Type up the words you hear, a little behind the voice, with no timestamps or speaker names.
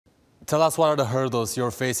Tell us what are the hurdles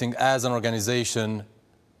you're facing as an organization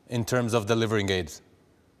in terms of delivering aid?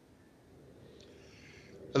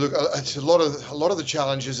 Look, it's a lot of the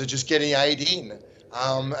challenges are just getting aid in,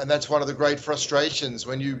 and that's one of the great frustrations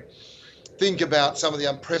when you think about some of the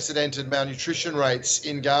unprecedented malnutrition rates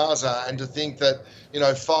in Gaza, and to think that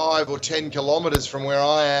 5 or 10 kilometres from where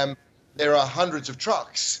I am, there are hundreds of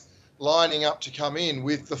trucks lining up to come in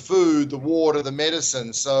with the food, the water, the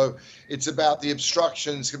medicine. So it's about the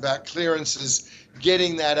obstructions, about clearances,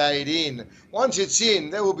 getting that aid in. Once it's in,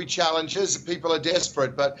 there will be challenges. People are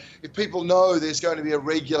desperate, but if people know there's going to be a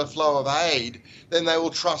regular flow of aid, then they will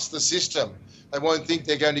trust the system. They won't think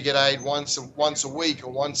they're going to get aid once a week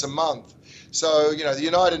or once a month. So, the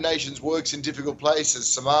United Nations works in difficult places,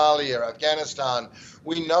 Somalia, Afghanistan.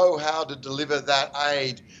 We know how to deliver that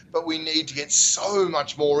aid, but we need to get so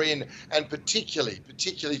much more in, and particularly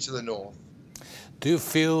to the north. Do you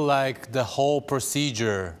feel like the whole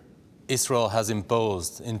procedure Israel has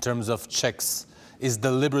imposed in terms of checks is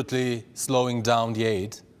deliberately slowing down the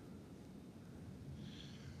aid?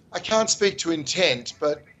 I can't speak to intent,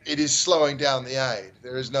 but it is slowing down the aid.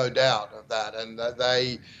 There is no doubt of that. And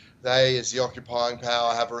they, as the occupying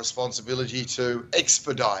power, have a responsibility to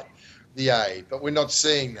expedite the aid. But we're not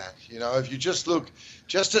seeing that. If you just look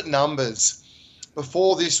at numbers,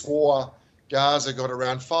 before this war, Gaza got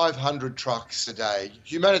around 500 trucks a day,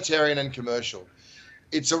 humanitarian and commercial.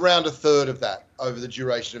 It's around a third of that over the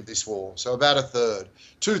duration of this war. So about a third,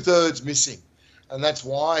 2/3 missing. And that's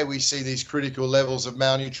why we see these critical levels of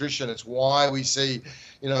malnutrition. It's why we see,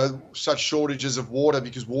 such shortages of water,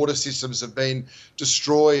 because water systems have been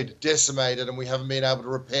destroyed, decimated, and we haven't been able to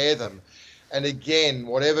repair them. And again,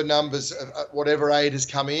 whatever aid has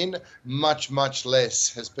come in, much, much less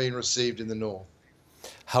has been received in the north.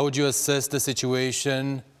 How would you assess the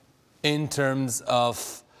situation in terms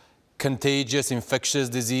of contagious, infectious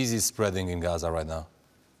diseases spreading in Gaza right now?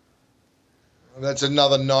 That's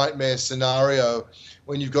another nightmare scenario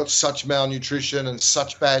when you've got such malnutrition and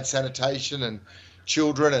such bad sanitation, and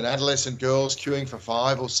children and adolescent girls queuing for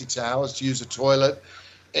 5 or 6 hours to use a toilet.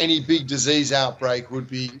 Any big disease outbreak would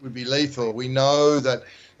be lethal. We know that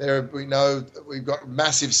we've got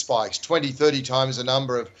massive spikes, 20, 30 times the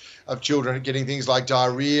number of children getting things like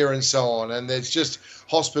diarrhea and so on. And there's just,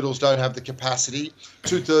 hospitals don't have the capacity.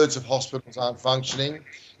 2/3 of hospitals aren't functioning.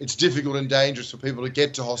 It's difficult and dangerous for people to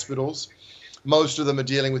get to hospitals. Most of them are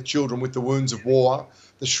dealing with children with the wounds of war,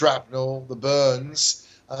 the shrapnel, the burns.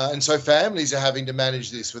 And so families are having to manage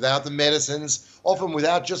this without the medicines, often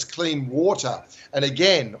without just clean water. And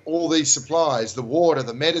again, all these supplies, the water,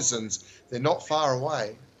 the medicines, they're not far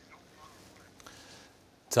away.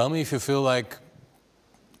 Tell me if you feel like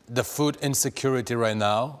the food insecurity right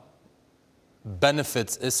now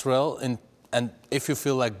benefits Israel, and if you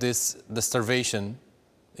feel like the starvation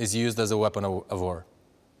is used as a weapon of war.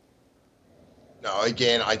 No,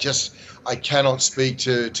 again, I cannot speak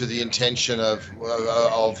to the intention of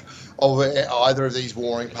either of these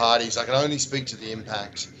warring parties. I can only speak to the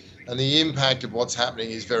impact. And the impact of what's happening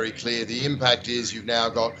is very clear. The impact is you've now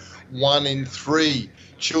got 1 in 3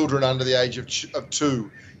 children under the age of 2,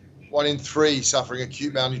 1 in 3 suffering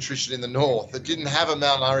acute malnutrition in the north that didn't have a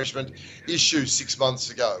malnourishment issue 6 months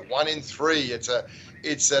ago. 1 in 3.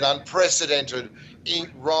 It's an unprecedented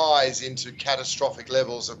rise into catastrophic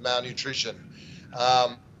levels of malnutrition.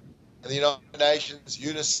 And the United Nations,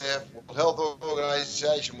 UNICEF, World Health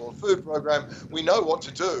Organization, World Food Program, we know what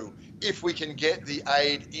to do. If we can get the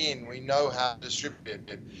aid in, we know how to distribute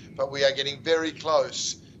it. But we are getting very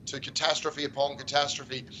close to catastrophe upon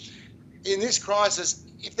catastrophe. In this crisis,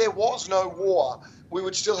 if there was no war, we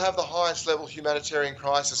would still have the highest level humanitarian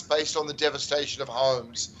crisis based on the devastation of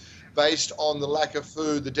homes, based on the lack of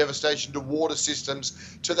food, the devastation to water systems,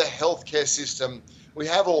 to the healthcare system. We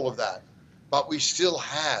have all of that. But we still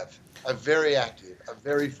have a very active, a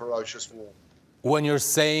very ferocious war. When you're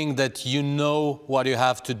saying that you know what you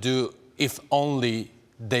have to do if only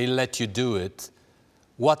they let you do it,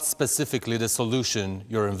 what's specifically the solution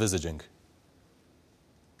you're envisaging?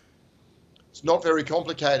 It's not very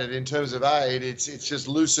complicated in terms of aid. It's just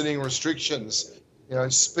loosening restrictions,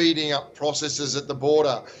 speeding up processes at the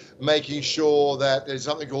border, making sure that there's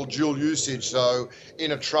something called dual usage. So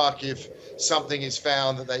in a truck, if something is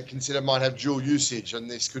found that they consider might have dual usage, and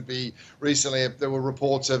this could be, recently there were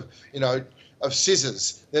reports of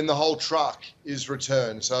scissors, then the whole truck is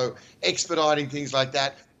returned. So expediting things like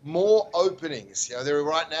that. More openings.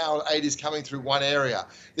 Right now, aid is coming through one area.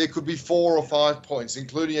 There could be 4 or 5 points,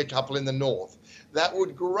 including a couple in the north. That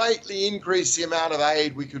would greatly increase the amount of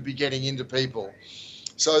aid we could be getting into people.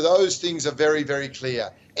 So those things are very, very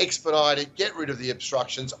clear. Expedite it, get rid of the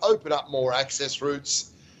obstructions, open up more access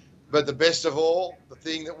routes, But the best of all, the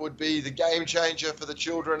thing that would be the game changer for the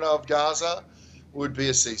children of Gaza would be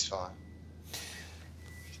a ceasefire.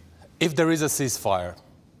 If there is a ceasefire,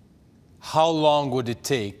 how long would it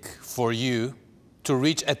take for you to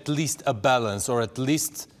reach at least a balance or at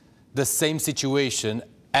least the same situation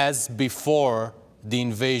as before the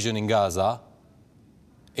invasion in Gaza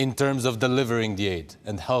in terms of delivering the aid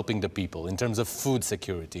and helping the people, in terms of food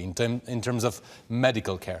security, in terms of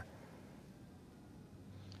medical care?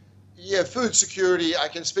 Yeah, food security, I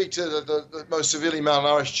can speak to the most severely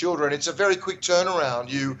malnourished children. It's a very quick turnaround.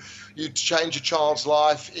 You change a child's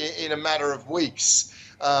life in a matter of weeks.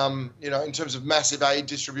 In terms of massive aid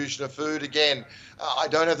distribution of food, again, I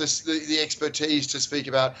don't have the expertise to speak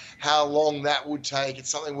about how long that would take. It's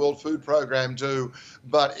something World Food Programme do,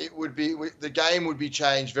 but it would be, the game would be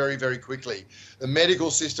changed very, very quickly. The medical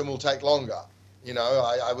system will take longer.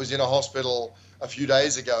 I was in a hospital a few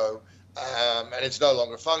days ago, and it's no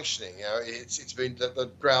longer functioning. It's been,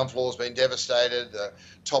 the ground floor's been devastated. The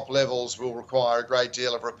top levels will require a great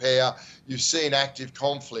deal of repair. You've seen active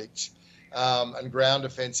conflict and ground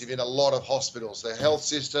offensive in a lot of hospitals. The health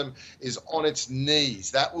system is on its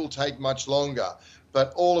knees. That will take much longer.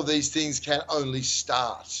 But all of these things can only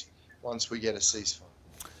start once we get a ceasefire.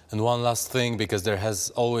 And one last thing, because there has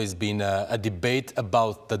always been a debate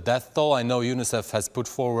about the death toll. I know UNICEF has put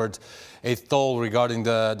forward a toll regarding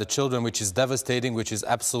the children, which is devastating, which is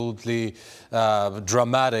absolutely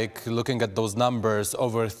dramatic. Looking at those numbers,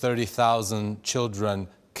 over 30,000 children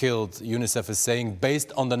killed, UNICEF is saying,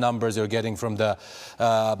 based on the numbers you're getting from the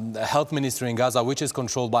health ministry in Gaza, which is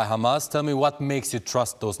controlled by Hamas. Tell me, what makes you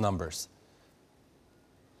trust those numbers?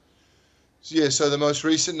 Yeah, so the most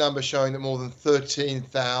recent number showing that more than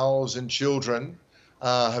 13,000 children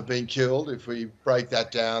have been killed. If we break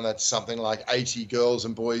that down, that's something like 80 girls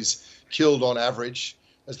and boys killed on average,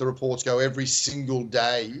 as the reports go, every single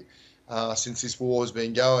day since this war has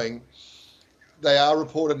been going. They are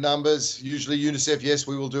reported numbers. Usually UNICEF, yes,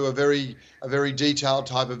 we will do a very detailed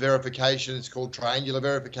type of verification. It's called triangular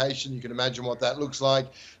verification. You can imagine what that looks like.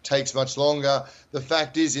 Takes much longer. The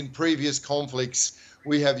fact is, in previous conflicts,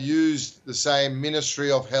 we have used the same Ministry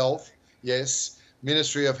of Health, yes,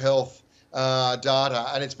 Ministry of Health data,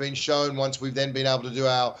 and it's been shown, once we've then been able to do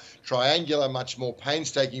our triangular, much more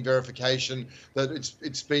painstaking verification, that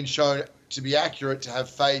it's been shown to be accurate, to have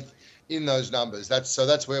faith in those numbers.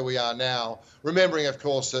 That's where we are now. Remembering, of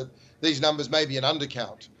course, that these numbers may be an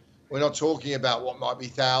undercount. We're not talking about what might be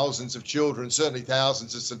thousands of children, certainly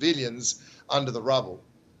thousands of civilians under the rubble.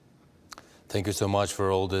 Thank you so much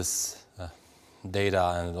for all this data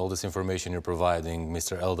and all this information you're providing,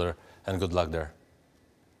 Mr. Elder, and good luck there.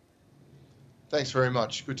 Thanks very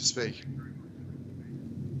much. Good to speak.